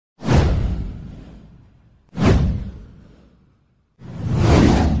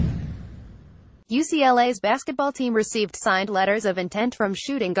UCLA's basketball team received signed letters of intent from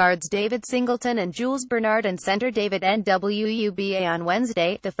shooting guards David Singleton and Jules Bernard and center David Nwuba on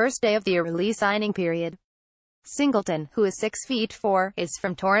Wednesday, the first day of the early signing period. Singleton, who is 6'4", is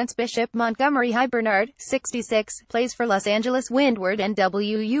from Torrance Bishop Montgomery High. Bernard, 66, plays for Los Angeles Windward, and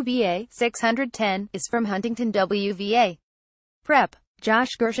Nwuba, 610, is from Huntington WVA. Prep. Josh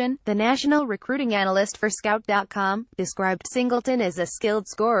Gershon, the national recruiting analyst for Scout.com, described Singleton as a skilled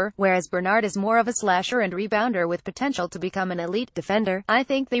scorer, whereas Bernard is more of a slasher and rebounder with potential to become an elite defender. "I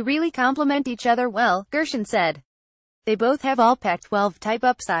think they really complement each other well," Gershon said. "They both have all Pac-12 type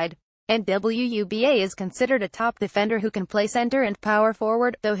upside. And Nwuba is considered a top defender who can play center and power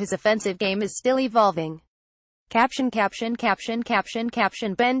forward, though his offensive game is still evolving."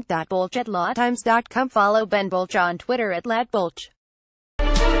 Ben.Bolch at lawtimes.com. Follow Ben Bolch on Twitter at @latbolch.